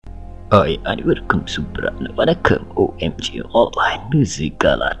Hi அனைவருக்கும் சூப்பரான வணக்கம். ஓஎம்ஜி ஆன்லைன் மியூசிக்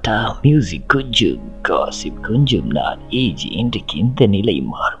கலாட்டா மியூசிக் கொஞ்சம் காசிப் கொஞ்சம் நான் ஏஜி. இன்றைக்கு இந்த நிலை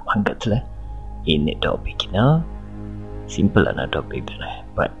மாறும் அங்கத்தில் என்ன டாபிக்னா சிம்பிளான டாபிக் தானே,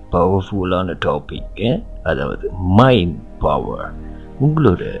 பட் பவர்ஃபுல்லான டாபிக்கு. அதாவது மைண்ட் பவர்.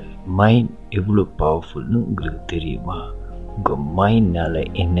 உங்களோட மைண்ட் எவ்வளோ பவர்ஃபுல்னு உங்களுக்கு தெரியுமா? உங்கள் மைண்ட்னால்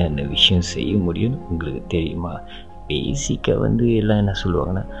என்னென்ன விஷயம் செய்ய முடியும்னு உங்களுக்கு தெரியுமா? பேசிக்காக எல்லாம் என்ன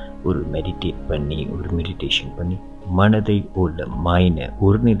சொல்லுவாங்கன்னா, ஒரு மெடிடேஷன் பண்ணி மனதை உள்ள மைண்டை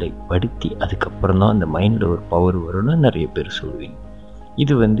ஒருநிலைப்படுத்தி அதுக்கப்புறம் தான் அந்த மைண்டில் ஒரு பவர் வரும்னு நிறைய பேர் சொல்லுவீங்க.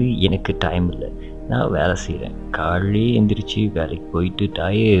 இது எனக்கு டைம் இல்லை, நான் வேலை செய்கிறேன், காலையிலே எழுந்திரிச்சு வேலைக்கு போயிட்டு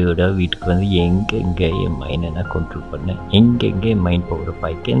டயர்டாக வீட்டுக்கு எங்கெங்கே என் மைண்டை நான் கண்ட்ரோல் பண்ணேன், எங்கெங்கே என் மைண்ட் பவரை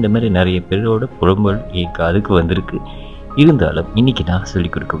பாய்க்க, இந்த மாதிரி நிறைய பேரோட புலம்பல் என் காதுக்கு வந்திருக்கு. இருந்தாலும் இன்றைக்கி நான்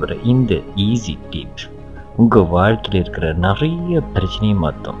சொல்லிக் கொடுக்க போகிற இந்த ஈஸி டிப்ஸ் உங்கள் வாழ்க்கையில் இருக்கிற நிறைய பிரச்சனையை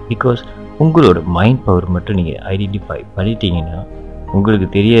மாற்றும். பிகாஸ் உங்களோட மைண்ட் பவர் மட்டும் நீங்கள் ஐடென்டிஃபை பண்ணிட்டீங்கன்னா உங்களுக்கு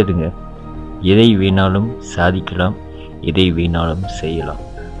தெரியாதுங்க, எதை வேணாலும் சாதிக்கலாம், எதை வேணாலும் செய்யலாம்,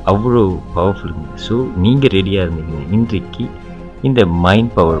 அவ்வளோ பவர்ஃபுல்லுங்க. ஸோ நீங்கள் ரெடியாக இருந்தீங்கன்னா இன்றைக்கு இந்த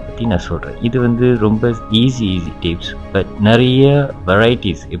மைண்ட் பவர் பற்றி நான் சொல்கிறேன். இது ரொம்ப ஈஸி டிப்ஸ், பட் நிறைய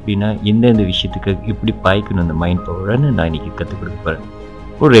வெரைட்டிஸ். எப்படின்னா எந்தெந்த விஷயத்துக்கு எப்படி பாய்க்கணும் இந்த மைண்ட் பவர்னு நான் இன்றைக்கி கற்றுக் கொடுக்க போகிறேன்.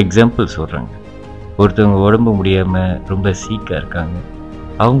 ஒரு எக்ஸாம்பிள் சொல்கிறேங்க. ஒருத்தவங்க உடம்பு முடியாமல் ரொம்ப சீக்காக இருக்காங்க,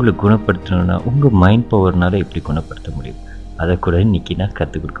 அவங்கள குணப்படுத்தணுன்னா உங்கள் மைண்ட் பவர்னால் எப்படி குணப்படுத்த முடியும், அதை கூட இன்றைக்கி நான்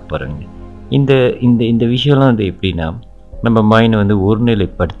கற்றுக் கொடுக்க போகிறேங்க. இந்த இந்த இந்த விஷயம்லாம் எப்படின்னா, நம்ம மைண்டை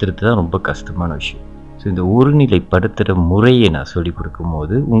ஒருநிலைப்படுத்துறது தான் ரொம்ப கஷ்டமான விஷயம். ஸோ இந்த ஒருநிலைப்படுத்துகிற முறையை நான் சொல்லிக்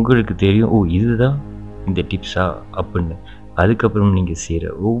கொடுக்கும்போது உங்களுக்கு தெரியும், இதுதான் இந்த டிப்ஸா அப்படின்னு. அதுக்கப்புறம் நீங்கள்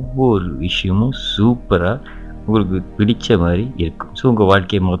செய்கிற ஒவ்வொரு விஷயமும் சூப்பராக உங்களுக்கு பிடிச்ச மாதிரி இருக்கும். ஸோ உங்கள்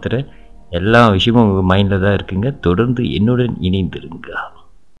வாழ்க்கையை மாற்றுற எல்லா விஷயமும் உங்கள் மைண்டில் தான் இருக்குங்க. தொடர்ந்து என்னுடன் இணைந்திருங்க.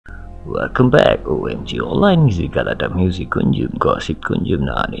 Welcome back. OMG online music கலாட்டா மியூசிக் கொஞ்சம் காசிப் கொஞ்சம்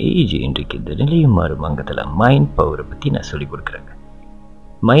நான் ஏஜி. இன்றைக்கு இந்த நிலையும் மாறும் அங்கத்தில் மைண்ட் பவரை பற்றி நான் சொல்லிக் கொடுக்குறேங்க.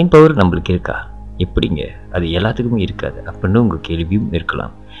 மைண்ட் பவர் நம்மளுக்கு இருக்கா? எப்படிங்க? அது எல்லாத்துக்குமே இருக்காது அப்படின்னு உங்கள் கேள்வியும்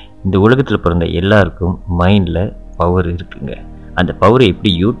இருக்கலாம். இந்த உலகத்தில் பிறந்த எல்லாருக்கும் மைண்டில் பவர் இருக்குங்க. அந்த பவரை எப்படி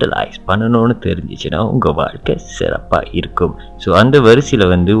யூட்டிலைஸ் பண்ணணும்னு தெரிஞ்சிச்சுன்னா உங்கள் வாழ்க்கை சிறப்பாக இருக்கும். ஸோ அந்த வரிசையில்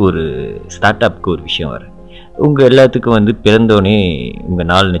ஒரு ஸ்டார்ட் அப்புக்கு ஒரு விஷயம் வரும். உங்கள் எல்லாத்துக்கும் பிறந்தோடனே உங்கள்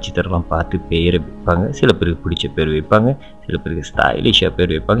 4 நட்சத்திரம்லாம் பார்த்து பேரை வைப்பாங்க. சில பேருக்கு பிடிச்ச பேர் வைப்பாங்க, சில பேருக்கு ஸ்டைலிஷாக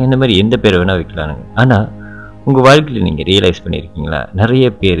பேர் வைப்பாங்க. இந்த மாதிரி எந்த பேரை வேணால் வைக்கலானுங்க. ஆனால் உங்கள் வாழ்க்கையில் நீங்கள் ரியலைஸ் பண்ணியிருக்கீங்களா, நிறைய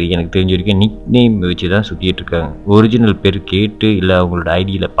பேர் எனக்கு தெரிஞ்ச வரைக்கும் நிக் நேம் வச்சு தான் சுற்றிட்டு இருக்காங்க. ஒரிஜினல் பேர் கேட்டு இல்லை அவங்களோட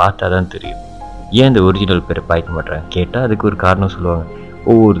ஐடியில் பார்த்தா தான் தெரியும். ஏன் இந்த ஒரிஜினல் பேரை பாய்க்க மாட்டேறாங்க கேட்டால் அதுக்கு ஒரு காரணம் சொல்லுவாங்க.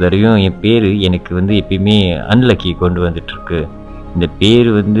 ஒவ்வொரு தடவையும் என் பேர் எனக்கு எப்பயுமே அன்லக்கி கொண்டு வந்துட்டுருக்கு, இந்த பேர்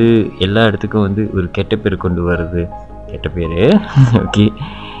எல்லா இடத்துக்கும் ஒரு கெட்ட பேர் கொண்டு வருது, கெட்ட பேர். ஓகே,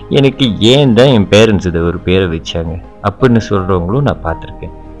 எனக்கு ஏன் தான் என் பேரண்ட்ஸ் இதை ஒரு பேரை வச்சாங்க அப்படின்னு சொல்கிறவங்களும் நான்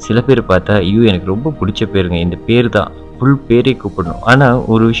பார்த்துருக்கேன். சில பேர் பார்த்தா, ஐயோ எனக்கு ரொம்ப பிடிச்ச பேருங்க, இந்த பேர் தான், ஃபுல் பேரே கூப்பிடணும். ஆனால்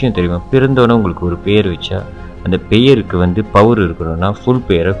ஒரு விஷயம் தெரியுமா, பிறந்தோன்னே உங்களுக்கு ஒரு பேர் வச்சா அந்த பெயருக்கு பவர் இருக்கணும்னா ஃபுல்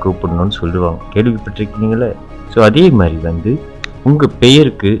பெயரை கூப்பிடணும்னு சொல்லுவாங்க. கேள்விப்பட்டிருக்கீங்களே? ஸோ அதே மாதிரி உங்கள்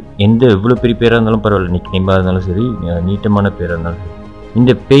பெயருக்கு எவ்வளோ பெரிய பேராக இருந்தாலும் பரவாயில்ல, நிக் நேமாக இருந்தாலும் சரி, நீட்டமான பேராக இருந்தாலும் சரி,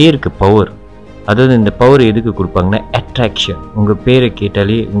 இந்த பெயருக்கு பவர். அதாவது இந்த பவர் எதுக்கு கொடுப்பாங்கன்னா அட்ராக்ஷன். உங்கள் பேரை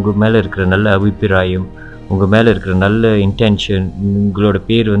கேட்டாலே உங்கள் மேலே இருக்கிற நல்ல அபிப்பிராயம், உங்கள் மேலே இருக்கிற நல்ல இன்டென்ஷன், உங்களோட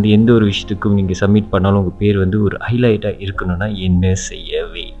பேர் எந்த ஒரு விஷயத்துக்கும் நீங்கள் சப்மிட் பண்ணாலும் உங்கள் பேர் ஒரு ஹைலைட்டாக இருக்கணும்னா என்ன செய்ய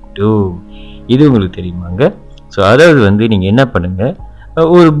வேண்டும், இது உங்களுக்கு தெரியுமாங்க? ஸோ அதாவது நீங்கள் என்ன பண்ணுங்கள்,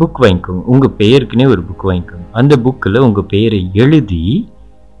 ஒரு புக் வாங்கிக்கோங்க, உங்கள் பெயருக்குன்னே ஒரு புக் வாங்கிக்கோங்க. அந்த புக்கில் உங்கள் பெயரை எழுதி,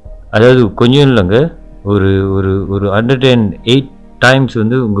 அதாவது கொஞ்சம் இல்லைங்க, ஒரு ஒரு ஒரு 108 டைம்ஸ்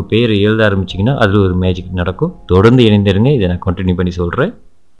உங்கள் பெயரை எழுத ஆரம்பிச்சிங்கன்னா அதில் ஒரு மேஜிக் நடக்கும். தொடர்ந்து இணைந்திருங்க, இதை நான் கண்டினியூ பண்ணி சொல்கிறேன்.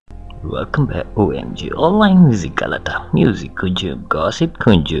 Welcome back. OMG online music கலாட்டா மியூசிக் கொஞ்சம் காசிப்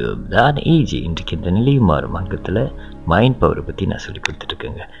கொஞ்சம் நான் ஏஜி. இன்றைக்கு இந்த நிலையும் மாறும் அங்கத்தில் மைண்ட் பவரை பற்றி நான் சொல்லி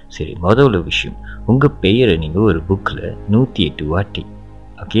கொடுத்துட்ருக்கேங்க. சரி, முதல்ல விஷயம், உங்கள் பெயரை நீங்கள் ஒரு புக்கில் 108 வாட்டி,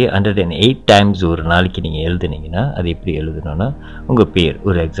 ஓகே, 108 டைம்ஸ் ஒரு நாளைக்கு நீங்கள் எழுதுனீங்கன்னா அது எப்படி எழுதணும்னா, உங்கள் பேர்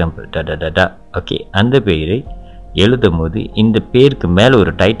ஒரு எக்ஸாம்பிள் டடா, ஓகே, அந்த பெயரை எழுதும் போது இந்த பேருக்கு மேலே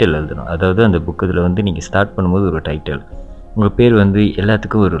ஒரு டைட்டில் எழுதணும். அதாவது அந்த புக்கில் நீங்கள் ஸ்டார்ட் பண்ணும்போது ஒரு டைட்டில், உங்கள் பேர்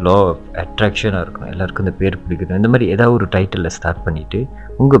எல்லாத்துக்கும் ஒரு லா ஆஃப் அட்ராக்ஷனாக இருக்கணும், எல்லாருக்கும் இந்த பேர் பிடிக்கணும், இந்த மாதிரி ஏதாவது ஒரு டைட்டிலில் ஸ்டார்ட் பண்ணிவிட்டு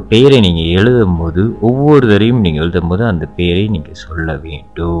உங்கள் பேரை நீங்கள் எழுதும் போது ஒவ்வொரு தரையும் நீங்கள் எழுதும் போது அந்த பேரை நீங்கள் சொல்ல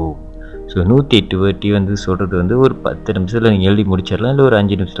வேண்டும். ஸோ 108 வாட்டி சொல்கிறது ஒரு 10 நிமிஷத்தில் நீங்கள் எழுதி முடிச்சிடலாம், இல்லை ஒரு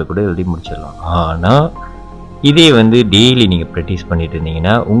 5 நிமிஷத்தில் கூட எழுதி முடிச்சிடலாம். ஆனால் இதே டெய்லி நீங்கள் ப்ராக்டிஸ் பண்ணிட்டு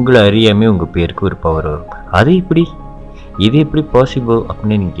இருந்தீங்கன்னா உங்களை அறியாமல் உங்கள் பேருக்கு ஒரு பவர் வரும். இது எப்படி பாசிபிள்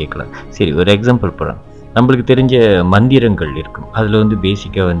அப்படின்னு நீங்கள் கேட்கலாம். சரி, ஒரு எக்ஸாம்பிள் போகிறேன். நம்மளுக்கு தெரிஞ்ச மந்திரங்கள் இருக்கும். அதில் வந்து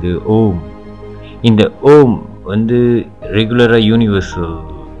பேசிக்காக வந்து ஓம். இந்த ஓம் வந்து ரெகுலராக யூனிவர்சல்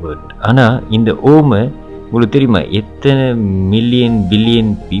வேர்ட். ஆனால் இந்த ஓமை உங்களுக்கு தெரியுமா எத்தனை மில்லியன்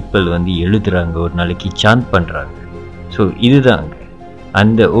பில்லியன் பீப்புள் வந்து எழுதுகிறாங்க, ஒரு நாளைக்கு சாண்ட் பண்ணுறாங்க. ஸோ இதுதாங்க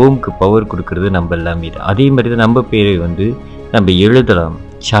அந்த ஓம்க்கு பவர் கொடுக்கறது நம்ம எல்லாமே தான். அதே மாதிரி தான் நம்ம பேரை வந்து நம்ம எழுதலாம்,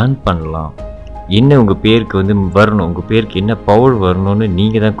 சாண்ட் பண்ணலாம். என்ன உங்கள் பேருக்கு வந்து வரணும், உங்கள் பேருக்கு என்ன பவர் வரணும்னு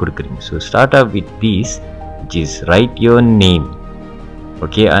நீங்கள் தான் கொடுக்குறீங்க. So start off with these which is write your name.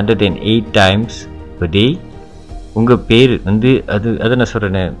 Okay, 108 times per day. உங்கள் பேர் வந்து அதை நான்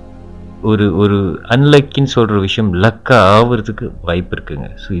சொல்கிறேனே, ஒரு அன்லக்கின்னு சொல்கிற விஷயம் லக்காக ஆகிறதுக்கு வாய்ப்பு இருக்குங்க.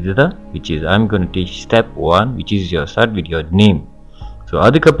 ஸோ இதுதான் which is I'm gonna teach step 1 which is your start with your name. So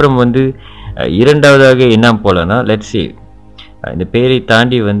அதுக்கப்புறம் வந்து இரண்டாவதாக என்ன போகலன்னா, லெட்ஸ் சே இந்த பேரை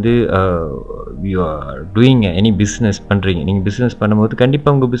தாண்டி வந்து you are doing any business பண்ணுறீங்க. நீங்கள் பிஸ்னஸ் பண்ணும்போது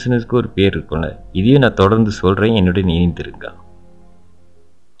கண்டிப்பாக உங்கள் பிஸ்னஸ்க்கு ஒரு பேர் இருக்கும்ல. இதையும் நான் தொடர்ந்து சொல்கிறேன், என்னுடைய நினைந்திருங்க.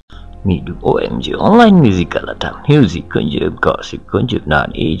 மீண்டும் OMG ஆன்லைன் மியூசிக் அலட்டாம். மியூசிக் கொஞ்சம் காசிப் கொஞ்சம்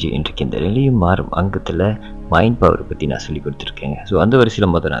நான் ஏஜ் இன்றைக்கு இந்த நிலையும் மாறும் அங்கத்தில் மைண்ட் பவரை பற்றி நான் சொல்லி கொடுத்துருக்கேங்க. ஸோ அந்த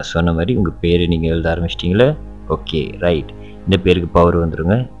வரிசையில் முதல் நான் சொன்ன மாதிரி உங்கள் பேர் நீங்கள் எழுத ஆரம்பிச்சிட்டிங்களே, ஓகே ரைட், இந்த பேருக்கு பவர்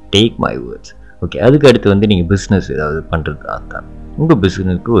வந்துடுங்க. Take my words. ஓகே, அதுக்கு அடுத்து வந்து நீங்கள் பிஸ்னஸ் ஏதாவது பண்ணுறது தான் உங்கள்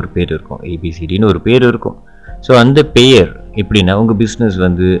பிஸ்னஸ்க்கு ஒரு பேர் இருக்கும், ABCDன்னு ஒரு பேர் இருக்கும். ஸோ அந்த பெயர் எப்படின்னா உங்கள் பிஸ்னஸ்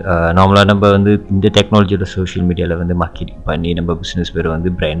வந்து நார்மலாக நம்ம வந்து இந்த டெக்னாலஜியோட சோஷியல் மீடியாவில் வந்து மார்க்கெட்டிங் பண்ணி நம்ம பிஸ்னஸ் பேரை வந்து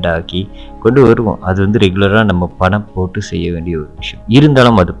பிராண்டாக ஆக்கி கொண்டு வருவோம். அது வந்து ரெகுலராக நம்ம பணம் போட்டு செய்ய வேண்டிய ஒரு விஷயம்.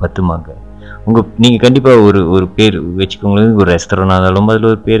 இருந்தாலும் அது பத்துமாங்க. நீங்கள் கண்டிப்பாக ஒரு பேர் வச்சுக்கோங்களேன். ஒரு ரெஸ்டாரண்ட் ஆனாலும்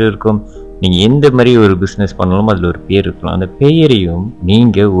அதில் ஒரு பேர் இருக்கும். நீங்கள் எந்த மாதிரி ஒரு பிஸ்னஸ் பண்ணாலும் அதில் ஒரு பேர் இருக்கலாம். அந்த பெயரையும்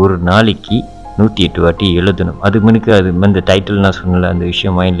நீங்கள் ஒரு நாளைக்கு 108 வாட்டி எழுதணும். அதுக்கு முன்னுக்கு அது அந்த டைட்டில் நான் சொன்னல, அந்த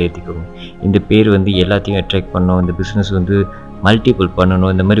விஷயம் மைண்டில் ஏற்றிக்கோங்க. இந்த பேர் வந்து எல்லாத்தையும் அட்ராக்ட் பண்ணணும், இந்த பிஸ்னஸ் வந்து மல்டிபிள்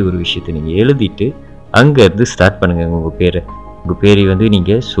பண்ணணும், இந்த மாதிரி ஒரு விஷயத்தை நீங்கள் எழுதிட்டு அங்கேருந்து ஸ்டார்ட் பண்ணுங்கள். உங்கள் பேரை வந்து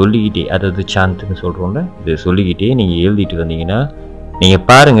நீங்கள் சொல்லிக்கிட்டே, அதாவது சாந்துன்னு சொல்கிறோம்ல, இதை சொல்லிக்கிட்டே நீங்கள் எழுதிட்டு வந்தீங்கன்னா நீங்கள்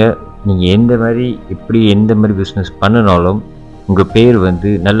பாருங்கள், நீங்கள் எந்த மாதிரி பிஸ்னஸ் பண்ணினாலும் உங்கள் பேர் வந்து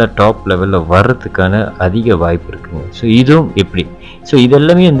நல்ல டாப் லெவலில் வர்றதுக்கான அதிக வாய்ப்பு இருக்குங்க. ஸோ இதுவும் எப்படி, ஸோ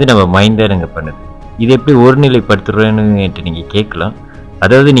இதெல்லாமே வந்து நம்ம மைண்டாக நாங்கள் பண்ணுது. இது எப்படி ஒருநிலைப்படுத்துகிறோன்னு என்கிட்ட நீங்கள் கேட்கலாம்.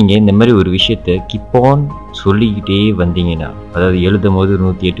 அதாவது நீங்கள் இந்த மாதிரி ஒரு விஷயத்தை கீப் ஆன் சொல்லிக்கிட்டே வந்தீங்கன்னா, அதாவது எழுதும் போது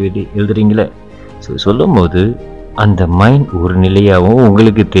 108 எழுதுறீங்களே, ஸோ சொல்லும் போது அந்த மைண்ட் ஒரு நிலையாகவும்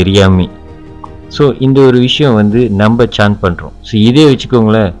உங்களுக்கு தெரியாமே. ஸோ இந்த ஒரு விஷயம் வந்து நம்ம சாண்ட் பண்ணுறோம். ஸோ இதே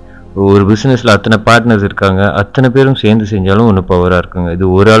வச்சுக்கோங்களேன், ஒரு பிஸ்னஸில் அத்தனை பார்ட்னர்ஸ் இருக்காங்க, அத்தனை பேரும் சேர்ந்து செஞ்சாலும் ஒன்று பவராக இருக்குங்க. இது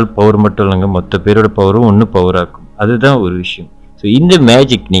ஒரு ஆள் பவர் மட்டும் இல்லைங்க, மொத்த பேரோட பவரும் ஒன்று பவராக இருக்கும். அதுதான் ஒரு விஷயம். ஸோ இந்த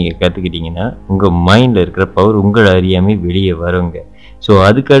மேஜிக் நீங்கள் கற்றுக்கிட்டிங்கன்னா உங்கள் மைண்டில் இருக்கிற பவர் உங்களை அறியாமல் வெளியே வருங்க. ஸோ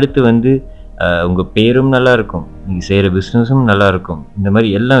அதுக்கு அடுத்து வந்து உங்கள் பேரும் நல்லாயிருக்கும், நீங்கள் செய்கிற பிஸ்னஸும் நல்லாயிருக்கும், இந்த மாதிரி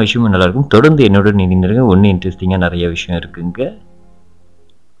எல்லா விஷயமும் நல்லாயிருக்கும். தொடர்ந்து என்னோட நினைந்திருங்க, ஒன்றும் இன்ட்ரெஸ்டிங்காக நிறைய விஷயம் இருக்குங்க.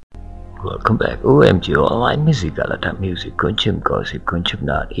 Welcome back. OMG online music அலட்டாம். மியூசிக் கொஞ்சம் காசிப் கொஞ்சம்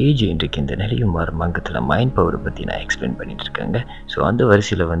நான் ஏஜ் இன்றைக்கு இந்த நிலையும் மாறும் அங்கத்தில் மைண்ட் பவரை பற்றி நான் எக்ஸ்பிளைன் பண்ணிட்டு இருக்கேங்க. ஸோ அந்த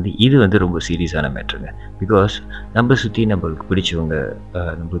வரிசையில் வந்து இது வந்து ரொம்ப சீரியஸான மேட்ருங்க. பிகாஸ் நம்ம சுற்றி நம்மளுக்கு பிடிச்சவங்க,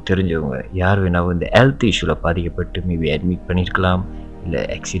 நம்மளுக்கு தெரிஞ்சவங்க யார் வேணாலும் இந்த ஹெல்த் இஷ்யூவில் பாதிக்கப்பட்டு மேபி அட்மிட் பண்ணியிருக்கலாம், இல்லை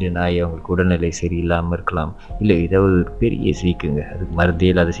ஆக்சிடென்ட் ஆகி அவங்களுக்கு உடல்நிலை சரியில்லாமல் இருக்கலாம், இல்லை ஏதாவது ஒரு பெரிய சீக்குங்க, அதுக்கு மருந்தே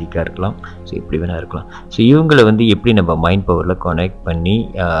இல்லாத சீக்காக இருக்கலாம். ஸோ எப்படி வேணால் இருக்கலாம். ஸோ இவங்களை வந்து எப்படி நம்ம மைண்ட் பவரில் கனெக்ட் பண்ணி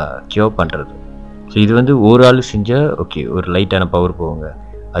க்யூர் பண்ணுறது. ஸோ இது வந்து ஒரு ஆள் செஞ்சால் ஓகே, ஒரு லைட்டான பவர் போகுங்க.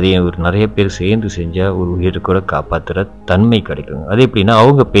 அதே ஒரு நிறைய பேர் சேர்ந்து செஞ்சால் ஒரு உயிரை கூட காப்பாற்றுற தன்மை கிடைக்குங்க. அது எப்படின்னா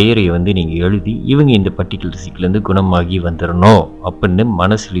அவங்க பெயரை வந்து நீங்கள் எழுதி இவங்க இந்த பர்டிகுலர் சீக்கிலேருந்து குணமாகி வந்துடணும் அப்படின்னு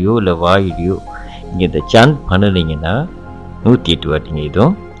மனசுலையோ இல்லை வாயிலையோ நீங்கள் இதை சாண்ட் பண்ணினீங்கன்னா 108 வாட்டிங்க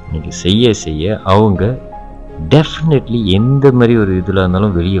இதுவும் நீங்கள் செய்ய செய்ய அவங்க டெஃபினெட்லி எந்த மாதிரி ஒரு இதில்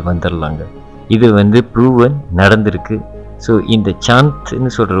இருந்தாலும் வெளியே வந்துடலாங்க. இது வந்து ப்ரூவன் நடந்திருக்கு. ஸோ இந்த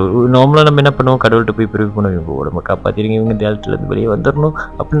சாந்த்னு சொல்கிற நார்மலாக நம்ம என்ன பண்ணுவோம், கடவுள்கிட்ட போய் பிறகு பண்ணுவோம், இவங்க உடம்பை காப்பாற்றிடுங்க, இவங்க இந்த இடத்துலேருந்து வெளியே வந்துடணும்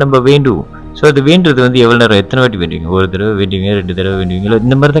அப்படின்னு நம்ம வேண்டுவோம். ஸோ அது வேண்டுறது வந்து எவ்வளோ நேரம், எத்தனை வாட்டி வேண்டுவீங்க, ஒரு தடவை வேண்டுவீங்க, 2 தடவை வேண்டுவீங்களோ,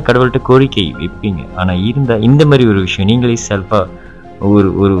 இந்த மாதிரி தான் கடவுள்கிட்ட கோரிக்கை வைப்பீங்க. ஆனால் இருந்தால் இந்த மாதிரி ஒரு விஷயம் நீங்களே செல்ஃபாக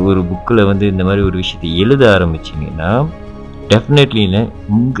ஒரு புக்கில் வந்து இந்த மாதிரி ஒரு விஷயத்தை எழுத ஆரம்பிச்சிங்கன்னா டெஃபினெட்லின்னு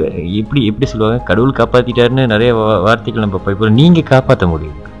உங்கள் எப்படி சொல்லுவாங்க, கடவுள் காப்பாற்றிட்டாருன்னு நிறைய வார்த்தைகள் நம்ம போய் நீங்கள் காப்பாற்ற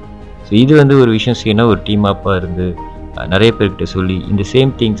முடியும். ஸோ இது வந்து ஒரு விஷயம் செய்யணும், ஒரு டீம் அப்பாக இருந்து நிறைய பேர்கிட்ட சொல்லி இந்த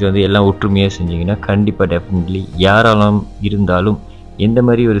சேம் திங்ஸ் வந்து எல்லாம் ஒற்றுமையாக செஞ்சிங்கன்னா கண்டிப்பாக டெஃபினெட்லி யாராலும் இருந்தாலும் எந்த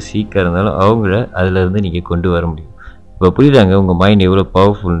மாதிரி ஒரு சீக்காக இருந்தாலும் அவங்கள அதிலேருந்து நீங்கள் கொண்டு வர முடியும். இப்போ புரியுதாங்க உங்கள் மைண்ட் எவ்வளோ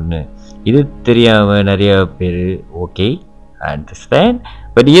பவர்ஃபுல்னு. இது தெரியாமல் நிறையா பேர் ஓகே அண்டர்ஸ்டாண்ட்,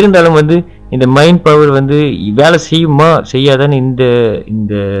 பட் இருந்தாலும் வந்து இந்த மைண்ட் பவர் வந்து வேலை செய்யுமா செய்யாதான்னு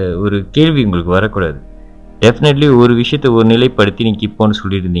இந்த ஒரு கேள்வி உங்களுக்கு வரக்கூடாது. டெஃபினெட்லி ஒரு விஷயத்தை ஒரு நிலைப்படுத்தி நீங்கள் கீப்போன்னு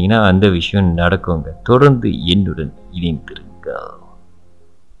சொல்லியிருந்தீங்கன்னா அந்த விஷயம் நடக்குங்க. தொடர்ந்து என்னுடன் இணைந்திருங்கள்.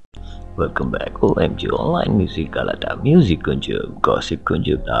 Welcome back. OMG online music கலாட்டா. மியூசிக் கொஞ்சம் காசிப்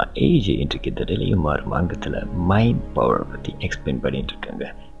கொஞ்சம் நான் ஏஜ் இன்றைக்கு இந்த நிலையும் மாறும் அங்கத்தில் மைண்ட் பவர் பற்றி எக்ஸ்பிளைன் பண்ணிட்டு இருக்காங்க.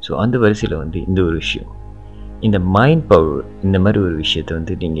 ஸோ அந்த வரிசையில் வந்து இந்த ஒரு விஷயம், இந்த மைண்ட் பவர் இந்த மாதிரி ஒரு விஷயத்தை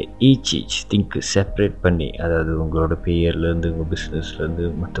வந்து நீங்கள் ஈச் திங்க்கு செப்பரேட் பண்ணி, அதாவது உங்களோட பேர்லேருந்து உங்கள் பிஸ்னஸ்லேருந்து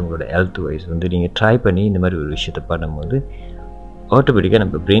மற்றவங்களோட ஹெல்த் வைஸ் வந்து நீங்கள் ட்ரை பண்ணி இந்த மாதிரி ஒரு விஷயத்தை பண்ணும்போது ஆட்டோமேட்டிக்காக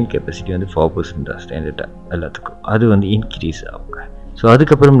நம்ம பிரெயின் கெப்பாசிட்டி வந்து 4% தான் ஸ்டாண்டர்டாக எல்லாத்துக்கும் அது வந்து இன்க்ரீஸ் ஆகுங்க. ஸோ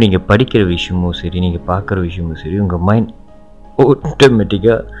அதுக்கப்புறம் நீங்கள் படிக்கிற விஷயமும் சரி, நீங்கள் பார்க்குற விஷயமும் சரி, உங்கள் மைண்ட்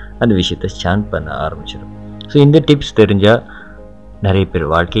ஆட்டோமேட்டிக்காக அந்த விஷயத்தை ஸ்டாண்ட் பண்ண ஆரம்பிச்சிடும். ஸோ இந்த டிப்ஸ் தெரிஞ்சால் நிறைய பேர்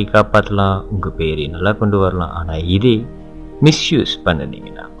வாழ்க்கையை காப்பாற்றலாம், உங்கள் பேரை நல்லா கொண்டு வரலாம். ஆனால் இதே மிஸ்யூஸ்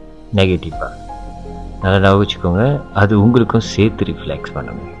பண்ணினீங்கன்னா நெகட்டிவாக நல்லா வச்சுக்கோங்க, அது உங்களுக்கும் சேர்த்து ரிஃப்ளெக்ஸ்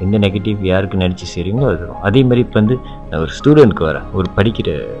பண்ணுங்க. எந்த நெகட்டிவ் யாருக்கு நினச்சி செய்கிறீங்களோ அது வரும். அதே மாதிரி இப்போ வந்து நான் ஒரு ஸ்டூடெண்ட்க்கு வரேன், ஒரு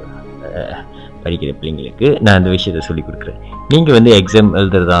படிக்கிற பிள்ளைங்களுக்கு நான் அந்த விஷயத்தை சொல்லிக் கொடுக்குறேன். நீங்கள் வந்து எக்ஸாம்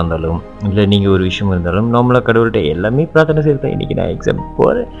எழுதுறதா இருந்தாலும் இல்லை நீங்கள் ஒரு விஷயம் இருந்தாலும் நார்மலாக கடவுள்கிட்ட எல்லாமே பிரார்த்தனை செய்கிறேன், இன்றைக்கி நான் எக்ஸாம்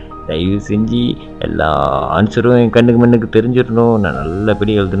போகிறேன், தயவு செஞ்சு எல்லா ஆன்சரும் என் கண்ணுக்கு மண்ணுக்கு தெரிஞ்சிடணும், நான்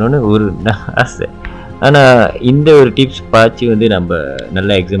நல்லபடி எழுதணும்னு ஒரு ஆசை. ஆனால் இந்த ஒரு டிப்ஸ் பார்த்து வந்து நம்ம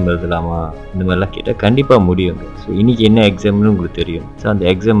நல்லா எக்ஸாம் எழுதலாமா இந்த மாதிரிலாம் கேட்டால் கண்டிப்பாக முடியுங்க. ஸோ இன்றைக்கி என்ன எக்ஸாம்னு உங்களுக்கு தெரியும். ஸோ அந்த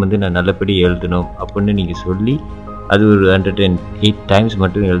எக்ஸாம் வந்து நான் நல்லபடி எழுதணும் அப்படின்னு நீங்கள் சொல்லி அது ஒரு 108 டைம்ஸ்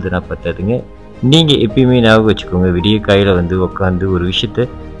மட்டும் எழுதுனா பத்தாதுங்க. நீங்கள் எப்பயுமே ஞாபகம் வச்சுக்கோங்க, விடிய காயில் வந்து உட்காந்து ஒரு விஷயத்தை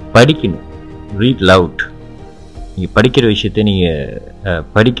படிக்கணும். Read loud. நீங்கள் படிக்கிற விஷயத்த நீங்கள்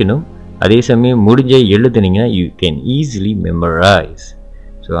படிக்கணும். அதே சமயம் முடிஞ்ச எழுதுனீங்கன்னா you can easily memorise.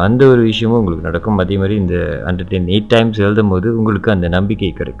 So அந்த ஒரு விஷயமும் உங்களுக்கு நடக்கும். அதே மாதிரி இந்த 108 டைம்ஸ் எழுதும் போது உங்களுக்கு அந்த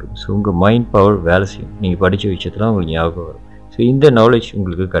நம்பிக்கை கிடைக்கும். ஸோ உங்கள் மைண்ட் பவர் வேலை செய்யும். நீங்கள் படித்த விஷயத்தெலாம் உங்களுக்கு ஞாபகம் வரும். ஸோ இந்த நாலேஜ்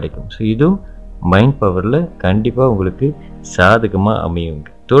உங்களுக்கு கிடைக்கும். ஸோ இதுவும் மைண்ட் பவரில் கண்டிப்பாக உங்களுக்கு சாதகமாக அமையுங்க.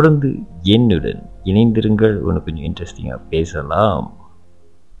 தொடர்ந்து என்னுடன் இணைந்திருங்கள், ஒன்று கொஞ்சம் இன்ட்ரெஸ்டிங்காக பேசலாம்.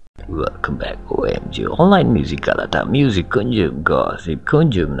 Welcome back. OMG online music கலாட்டா. மியூசிக் கொஞ்சம் காசிப்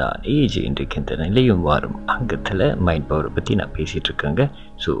கொஞ்சம் நான் ஏஜ் இன்றைக்கு இந்த நிலையும் மாறும் அங்கத்தில் மைண்ட் பவரை பற்றி நான் பேசிகிட்டு இருக்கேங்க.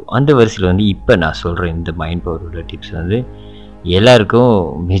 ஸோ அந்த வரிசையில் வந்து இப்போ நான் சொல்கிறேன் இந்த மைண்ட் பவரோட டிப்ஸ் வந்து எல்லாருக்கும்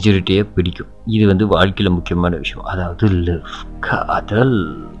மெஜாரிட்டியாக பிடிக்கும். இது வந்து வாழ்க்கையில் முக்கியமான விஷயம். அதாவது லவ், காதல்.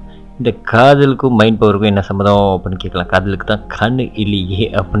 இந்த காதலுக்கும் மைண்ட் பவருக்கும் என்ன சம்மதம் அப்படின்னு கேட்கலாம். காதலுக்கு தான் கண்ணு இல்லையே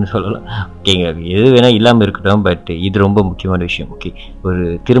அப்படின்னு சொல்லலாம். ஓகேங்க, எது வேணால் இல்லாமல் இருக்கட்டும், பட் இது ரொம்ப முக்கியமான விஷயம். ஓகே, ஒரு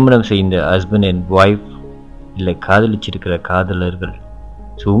திருமணம் செய்த ஹஸ்பண்ட் அண்ட் ஒய்ஃப் இல்லை காதலிச்சிருக்கிற காதலர்கள்,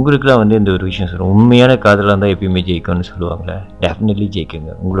 ஸோ உங்களுக்குலாம் வந்து இந்த ஒரு விஷயம் சொல்கிறோம். உண்மையான காதலாக இருந்தால் எப்பயுமே ஜெயிக்கும்னு சொல்லுவாங்களே, டெஃபினெட்லி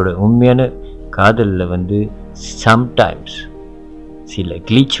ஜெயிக்குங்க. உங்களோட உண்மையான காதலில் வந்து சம்டைம்ஸ் சில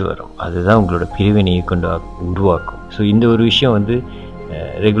கிளீச் வரும், அதுதான் உங்களோட பிரிவினையை கொண்டு உருவாக்கும். ஸோ இந்த ஒரு விஷயம் வந்து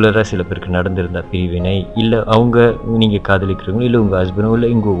ரெகுலராக சில பேருக்கு நடந்திருந்தால் பிரிவினை, இல்லை அவங்க நீங்கள் காதலிக்கிறவங்க, இல்லை உங்கள் ஹஸ்பண்டோ இல்லை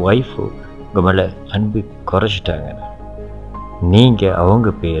உங்கள் ஒய்ஃபோ உங்கள் மேலே அன்பு குறைச்சிட்டாங்க, நீங்கள்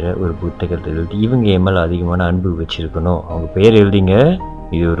அவங்க பேரை ஒரு புத்தகத்தில் எழுதி இவங்க என் மேலே அதிகமான அன்பு வச்சுருக்கணும் அவங்க பேர் எழுதிங்க.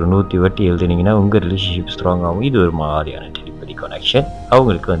 இது ஒரு 100 வாட்டி எழுதினீங்கன்னா உங்கள் ரிலேஷன்ஷிப் ஸ்ட்ராங் ஆகும். இது ஒரு மாதிரியான டெலிபதி கனெக்ஷன்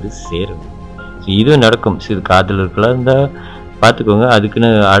அவங்களுக்கு வந்து சேரும். ஸோ இதுவும் நடக்கும். ஸோ இது காதலர்களாக இருந்தால் பார்த்துக்கோங்க, அதுக்குன்னு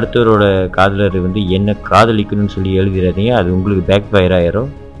அடுத்தவரோட காதலர் வந்து என்ன காதலிக்கணும்னு சொல்லி எழுதிடாதீங்க, அது உங்களுக்கு பேக் ஃபயர்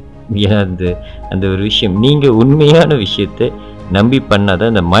ஆயிரும். ஏன்னா அந்த ஒரு விஷயம் நீங்கள் உண்மையான விஷயத்தை நம்பி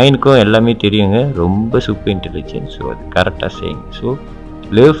பண்ணாதான் அந்த மைண்டுக்கும் எல்லாமே தெரியுங்க. ரொம்ப சூப்பர் இன்டெலிஜென்ஸ். ஸோ அது கரெக்டாக செய்யுங்க. ஸோ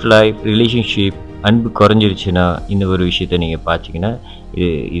லிவ் லைஃப், ரிலேஷன்ஷிப், அன்பு குறைஞ்சிருச்சுன்னா இந்த ஒரு விஷயத்தை நீங்கள் பார்த்தீங்கன்னா,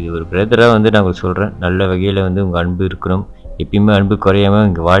 இது ஒரு பிரதராக வந்து நான் உங்களுக்கு சொல்கிறேன், நல்ல வகையில் வந்து உங்கள் அன்பு இருக்கணும். எப்பயுமே அன்பு குறையாமல்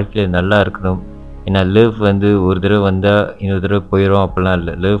உங்கள் வாழ்க்கையில் நல்லா இருக்கணும். ஏன்னா லிவ் வந்து ஒரு தடவை வந்தால் இன்னொரு தடவை போயிடும் அப்படிலாம்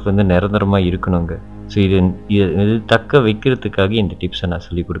இல்லை. லிவ் வந்து நிரந்தரமாக இருக்கணுங்க. ஸோ இது தக்க வைக்கிறதுக்காக இந்த டிப்ஸை நான்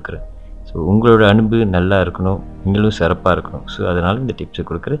சொல்லிக் கொடுக்குறேன். ஸோ உங்களோட அன்பு நல்லா இருக்கணும், நீங்களும் சிறப்பாக இருக்கணும். ஸோ அதனால் இந்த டிப்ஸை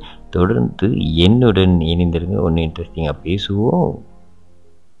கொடுக்குறேன். தொடர்ந்து என்னுடன் இணைந்திருங்க, ஒன்று இன்ட்ரெஸ்டிங்காக பேசுவோம்.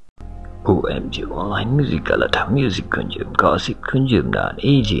 OMG ஆன்லைன் மியூசிக் கலாட்டா. மியூசிக் கொஞ்சம் காசிப் கொஞ்சம் நான்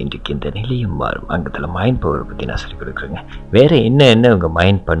ஏஜ் இன்றைக்கு இந்த நிலையும் மாறும் அங்கத்தில் மைண்ட் பவரை பற்றி நான் சொல்லிக் கொடுக்குறேங்க. வேறு என்ன உங்கள்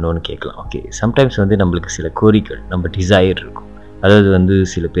மைண்ட் பண்ணணுன்னு கேட்கலாம். ஓகே, சம்டைம்ஸ் வந்து நம்மளுக்கு சில கோரிக்கைகள், நம்ம டிசைர் இருக்கும். அதாவது வந்து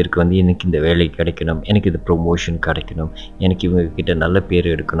சில பேருக்கு வந்து எனக்கு இந்த வேலை கிடைக்கணும், எனக்கு இந்த ப்ரொமோஷன் கிடைக்கணும், எனக்கு இவங்கக்கிட்ட நல்ல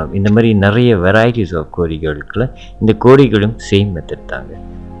பேர் எடுக்கணும், இந்த மாதிரி நிறைய வெரைட்டிஸ் ஆஃப் கோரிக்கைகளுக்குள்ள இந்த கோரிக்கைகளும் சேம் மெத்தட் தாங்க.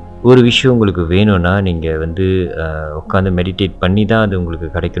 ஒரு விஷயம் உங்களுக்கு வேணும்னா நீங்கள் வந்து உட்காந்து மெடிடேட் பண்ணி தான் அது உங்களுக்கு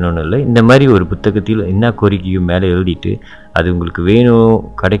கிடைக்கணும்னு இல்லை. இந்த மாதிரி ஒரு புத்தகத்தில் என்ன கோரிக்கையும் மேலே எழுதிட்டு அது உங்களுக்கு வேணும்,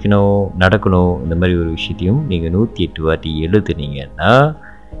 கிடைக்கணும், நடக்கணும், இந்த மாதிரி ஒரு விஷயத்தையும் நீங்கள் 108 வாட்டி எழுதுனீங்கன்னா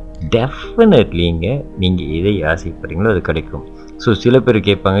டெஃபினெட்லிங்க நீங்கள் எதை ஆசைப்படுறீங்களோ அது கிடைக்கும். ஸோ சில பேர்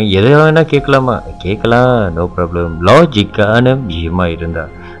கேட்பாங்க, எதை வேணால் கேட்கலாமா? கேட்கலாம், நோ ப்ராப்ளம். லாஜிக்கான விஷயமாக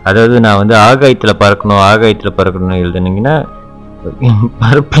இருந்தால், அதாவது நான் வந்து ஆகாயத்தில் பறக்கணும்னு எழுதுனீங்கன்னா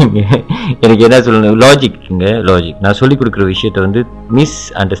பறப்பீங்க. எனக்கு என்ன சொல்லணும், லாஜிக். நான் சொல்லிக் கொடுக்குற விஷயத்த வந்து மிஸ்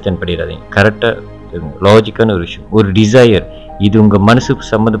அண்டர்ஸ்டாண்ட் பண்ணிடாதீங்க. கரெக்டாக லாஜிக்கான ஒரு விஷயம், ஒரு டிசையர், இது உங்கள் மனசுக்கு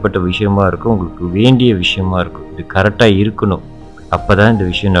சம்மந்தப்பட்ட விஷயமா இருக்கும், உங்களுக்கு வேண்டிய விஷயமா இருக்கும், இது கரெக்டாக இருக்கணும், அப்போ தான் இந்த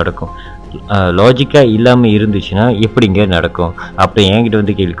விஷயம் நடக்கும். லாஜிக்காக இல்லாமல் இருந்துச்சுன்னா எப்படிங்க நடக்கும்? அப்போ என்கிட்ட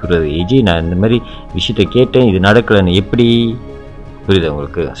வந்து கேட்கக்கூடாது, ஏஜி நான் இந்த மாதிரி விஷயத்த கேட்டேன், இது நடக்கலைன்னு, எப்படி? புரியுது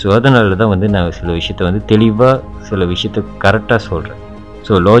உங்களுக்கு? ஸோ அதனால தான் வந்து நான் சில விஷயத்த வந்து தெளிவாக சில விஷயத்த கரெக்டாக சொல்கிறேன்.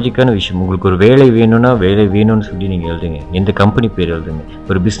 ஸோ லாஜிக்கான விஷயம், உங்களுக்கு ஒரு வேலை வேணும்னா வேலை வேணும்னு சொல்லி நீங்கள் எழுதுங்க, எந்த கம்பெனி பேர் எழுதுங்க.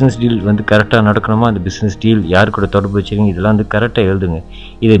 ஒரு பிஸ்னஸ் டீல் வந்து கரெக்டாக நடக்கணுமா, அந்த பிஸ்னஸ் டீல் யார் கூட தொடர்பு வச்சுருங்க, இதெல்லாம் வந்து கரெக்டாக எழுதுங்க.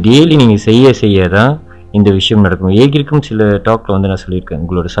 இதை டெய்லி நீங்கள் செய்ய தான் இந்த விஷயம் நடக்கும். ஏகிருக்கும் சில டாக்கில் வந்து நான் சொல்லியிருக்கேன்,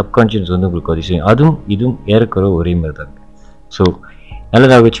 உங்களோட சப்கான்ஷியஸ் வந்து உங்களுக்கு உதவி செய்யும். அதுவும் இதுவும் ஏறக்குற ஒரே மாதிரி தாங்க. ஸோ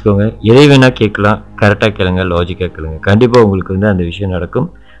நல்லதாக வச்சுக்கோங்க, எதை வேணால் கேட்கலாம், கரெக்டாக கேளுங்க, லாஜிக்காக கேளுங்க, கண்டிப்பாக உங்களுக்கு வந்து அந்த விஷயம் நடக்கும்.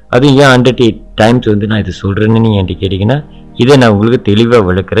 அதுவும் ஏன் 108 டைம்ஸ் வந்து நான் இதை சொல்கிறேன்னு நீங்கள் என்கிட்ட கேட்டிங்கன்னா, இதை நான் உங்களுக்கு தெளிவாக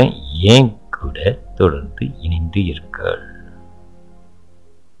விளக்குறேன். ஏன் கூட தொடர்ந்து இணைந்து இருங்கள்.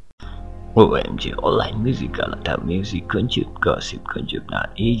 OMG ஆன்லைன் மியூசிக்கால மியூசிக் கொஞ்சம் காசிப் கொஞ்சம்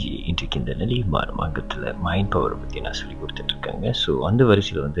நான் ஏஜி. இன்றைக்கு இந்த நிலை மாறும் அங்கத்தில் மைண்ட் பவரை பற்றி நான் சொல்லி கொடுத்துட்ருக்கேங்க. ஸோ அந்த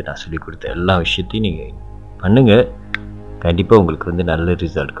வரிசையில் வந்து நான் சொல்லி கொடுத்த எல்லா விஷயத்தையும் நீங்கள் பண்ணுங்கள், கண்டிப்பாக உங்களுக்கு வந்து நல்ல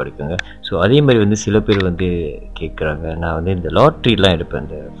ரிசல்ட் கிடைக்குங்க. ஸோ அதே மாதிரி வந்து சில பேர் வந்து கேட்குறாங்க, நான் வந்து இந்த லாட்ரிலாம் எடுப்பேன்,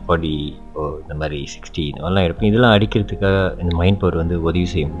 இந்த 40 இந்த மாதிரி 60 இந்த மாதிரிலாம் எடுப்பேன், இதெல்லாம் அடிக்கிறதுக்காக இந்த மைண்ட் பவர் வந்து உதவி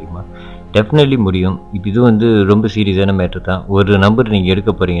செய்ய முடியுமா? டெஃபினெட்லி முடியும். இப்போ இது வந்து ரொம்ப சீரியஸான மேட்ரு தான். ஒரு நம்பர் நீங்கள்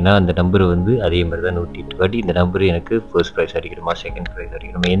எடுக்க போகிறீங்கன்னா அந்த நம்பரை வந்து அதே மாதிரி தான் 108 வாட்டி இந்த நம்பர் எனக்கு ஃபர்ஸ்ட் ப்ரைஸ் அடிக்கணுமா, செகண்ட் ப்ரைஸ்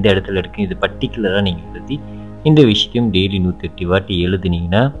அடிக்கணுமா, எந்த இடத்துல இருக்குது, இது பர்டிகுலராக நீங்கள் எழுதி இந்த விஷயத்தையும் டெய்லி 108 வாட்டி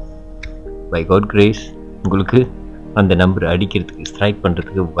எழுதுனீங்கன்னா பை காட் கிரேஸ் உங்களுக்கு அந்த நம்பர் அடிக்கிறதுக்கு, ஸ்ட்ரைக்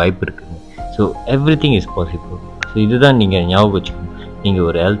பண்ணுறதுக்கு வாய்ப்பு இருக்குதுங்க. So every thing is possible. So இதுதான் நீங்கள் ஞாபகம் வச்சுக்கணும். நீங்கள்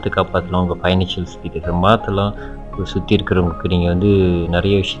ஒரு ஹெல்த்தை காப்பாற்றலாம், உங்கள் ஃபைனான்ஷியல் ஸ்டேட்டஸை மாற்றலாம், சுற்றி இருக்கிறவங்களுக்கு நீங்கள் வந்து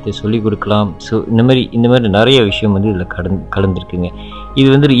நிறைய விஷயத்த சொல்லிக் கொடுக்கலாம். ஸோ இந்த மாதிரி நிறைய விஷயம் வந்து இதில் கலந்துருக்குங்க. இது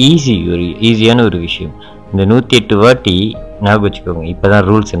வந்து ஒரு ஈஸியான ஒரு விஷயம். இந்த 108 வாட்டி ஞாபகம் வச்சுக்கோங்க. இப்போ தான்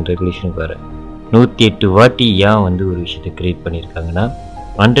ரூல்ஸ் அண்ட் ரெகுலேஷனுக்கு வர 108 வாட்டி ஏன் வந்து ஒரு விஷயத்தை க்ரியேட் பண்ணியிருக்காங்கன்னா,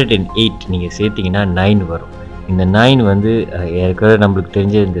 108 நீங்கள் சேர்த்திங்கன்னா 9 வரும். இந்த 9 வந்து ஏற்கனவே நம்மளுக்கு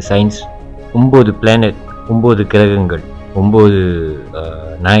தெரிஞ்ச இந்த சயின்ஸ் 9 பிளானட், 9 கிரகங்கள்,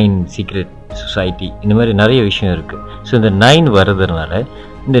 9 சீக்ரெட் சொசைட்டி, இந்த மாதிரி நிறைய விஷயம் இருக்குது. ஸோ இந்த 9 வர்றதுனால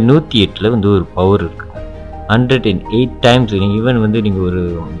இந்த 108ல் வந்து ஒரு பவர் இருக்குது. 108 டைம்ஸ் நீங்கள் ஈவன் வந்து நீங்கள் ஒரு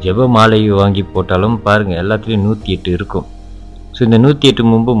ஜெப மாலையை வாங்கி போட்டாலும் பாருங்கள், எல்லாத்துலேயும் 108 இருக்கும். ஸோ இந்த 108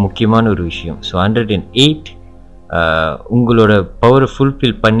 ரொம்ப முக்கியமான ஒரு விஷயம். ஸோ 108 உங்களோட பவரை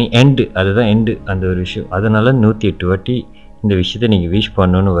ஃபுல்ஃபில் பண்ணி அதுதான் எண்டு அந்த ஒரு விஷயம். அதனால் 108 வாட்டி இந்த விஷயத்தை நீங்கள் விஷ்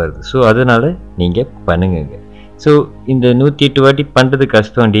பண்ணணுன்னு வருது. ஸோ அதனால் நீங்கள் பண்ணுங்க. ஸோ இந்த 108 வாட்டி பண்ணுறது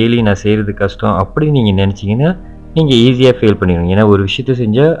கஷ்டம், டெய்லி நான் செய்கிறது கஷ்டம் அப்படின்னு நீங்கள் நினச்சிங்கன்னா நீங்கள் ஈஸியாக ஃபெயில் பண்ணிடுவீங்க. ஏன்னா ஒரு விஷயத்தை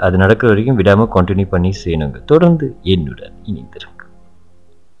செஞ்சால் அது நடக்கிற வரைக்கும் விடாமல் கண்டினியூ பண்ணி செய்யணுங்க. தொடர்ந்து என்னுடன் இணைந்திருங்க.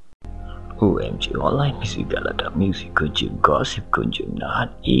 OMG ஆன்லைன் மியூசிக் கொஞ்சம் காசிப் கொஞ்சம்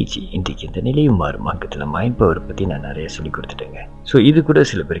நான் ஏஜி. இன்றைக்கு இந்த நிலையும் மாறும் அங்கத்தில் மைண்ட் பவரை பற்றி நான் நிறைய சொல்லி கொடுத்துட்டேங்க. ஸோ இது கூட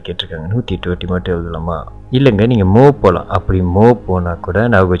சில பேர் கேட்டிருக்காங்க, 108 வாட்டி மட்டும் எழுதலாமா? இல்லைங்க, நீங்கள் போகலாம். அப்படி போனால் கூட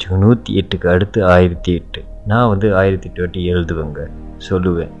நான் வச்சுக்கோங்க, 108க்கு அடுத்து 1008. நான் வந்து 1008 வாட்டி எழுதுவேங்க,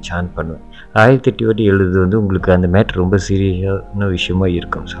 சொல்லுவேன், சான் பண்ணுவேன். 1008 வாட்டி எழுதுறது வந்து உங்களுக்கு அந்த மேட்ரு ரொம்ப சீரியஸான விஷயமா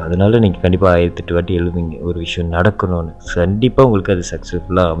இருக்கும். ஸோ அதனால் நீங்கள் கண்டிப்பாக 1008 வாட்டி எழுதுவீங்க, ஒரு விஷயம் நடக்கணும்னு. கண்டிப்பாக உங்களுக்கு அது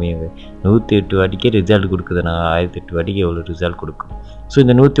சக்ஸஸ்ஃபுல்லாக அமையுங்க. 108 வாட்டிக்கே ரிசல்ட் கொடுக்குதுன்னா 1008 வாட்டிக்கு எவ்வளோ ரிசல்ட் கொடுக்கும். ஸோ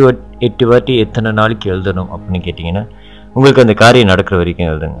இந்த 108 வாட்டி எத்தனை நாளைக்கு எழுதணும் அப்படின்னு கேட்டிங்கன்னா, உங்களுக்கு அந்த காரியம் நடக்கிற வரைக்கும்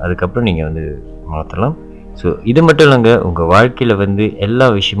எழுதுங்க. அதுக்கப்புறம் நீங்கள் வந்து மாற்றலாம். ஸோ இது மட்டும் இல்லைங்க, உங்கள் வாழ்க்கையில் வந்து எல்லா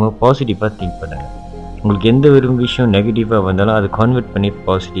விஷயமும் பாசிட்டிவாக திங்க் பண்ணுங்கள். உங்களுக்கு எந்த ஒரு விஷயம் நெகட்டிவாக வந்தாலும் அதை கான்வெர்ட் பண்ணி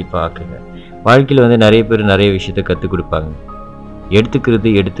பாசிட்டிவாக ஆக்குங்க. வாழ்க்கையில் வந்து நிறைய பேர் நிறைய விஷயத்த கற்றுக் கொடுப்பாங்க.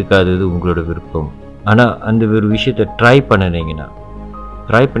 எடுத்துக்கிறது எடுத்துக்காதது உங்களோட விருப்பம். ஆனால் அந்த ஒரு விஷயத்த ட்ரை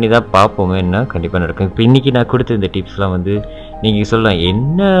பண்ணி தான் பார்ப்போமேன்னா கண்டிப்பாக நடக்கும். இப்போ இன்றைக்கி நான் கொடுத்த இந்த டிப்ஸ்லாம் வந்து நீங்கள் சொல்லலாம்,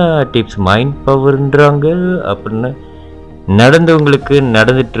 என்ன டிப்ஸ் மைண்ட் பவர்ன்றாங்க அப்படின்னு. நடந்தவங்களுக்கு,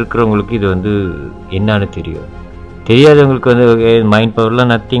 நடந்துட்டு இருக்கிறவங்களுக்கு இது வந்து என்னான்னு தெரியும். தெரியாதவங்களுக்கு வந்து மைண்ட்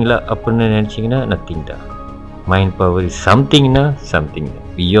பவர்லாம் நத்திங்களா அப்படின்னு நினச்சிங்கன்னா நத்திங் தான். மைண்ட் பவர் இஸ் சம்திங்னா something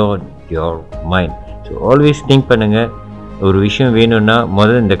beyond your mind. So always think பண்ணுங்கள். ஒரு விஷயம் வேணும்னா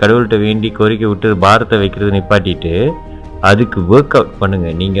முதல்ல இந்த கடவுள்கிட்ட வேண்டி கோரிக்கை விட்டு பாரத்தை வைக்கிறது நிப்பாட்டிட்டு அதுக்கு ஒர்க் அவுட்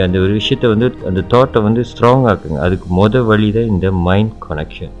பண்ணுங்கள். நீங்கள் அந்த ஒரு விஷயத்தை வந்து அந்த தாட்டை வந்து ஸ்ட்ராங் ஆக்குங்க. அதுக்கு வழி தான் இந்த மைண்ட்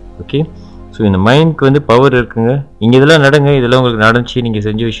கனெக்ஷன். ஓகே, ஸோ இந்த மைண்டுக்கு வந்து பவர் இருக்குங்க. நீங்கள் இதெல்லாம் நடங்க, இதெல்லாம் உங்களுக்கு நடந்துச்சு, நீங்கள்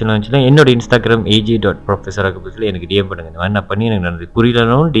செஞ்ச விஷயம்லாம் இருந்துச்சுன்னா என்னோட இன்ஸ்டாகிராம் AG.professor எனக்கு டிஎம் பண்ணுங்கள். இந்த மாதிரி நான் பண்ணி எனக்கு நடந்தது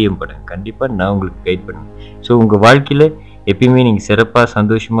புரியலனாலும் டிஎம் பண்ணுங்கள். கண்டிப்பாக நான் உங்களுக்கு கைட் பண்ணுவேன். ஸோ உங்கள் வாழ்க்கையில் எப்பயுமே நீங்கள் சிறப்பாக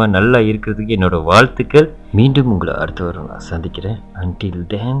சந்தோஷமாக நல்லா இருக்கிறதுக்கு என்னோட வாழ்த்துக்கள். மீண்டும் உங்களை அடுத்த வாரம் நான் சந்திக்கிறேன். அன்டில்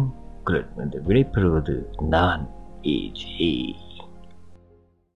தென் உங்களிடம் விடைபெறுவது நான் AG.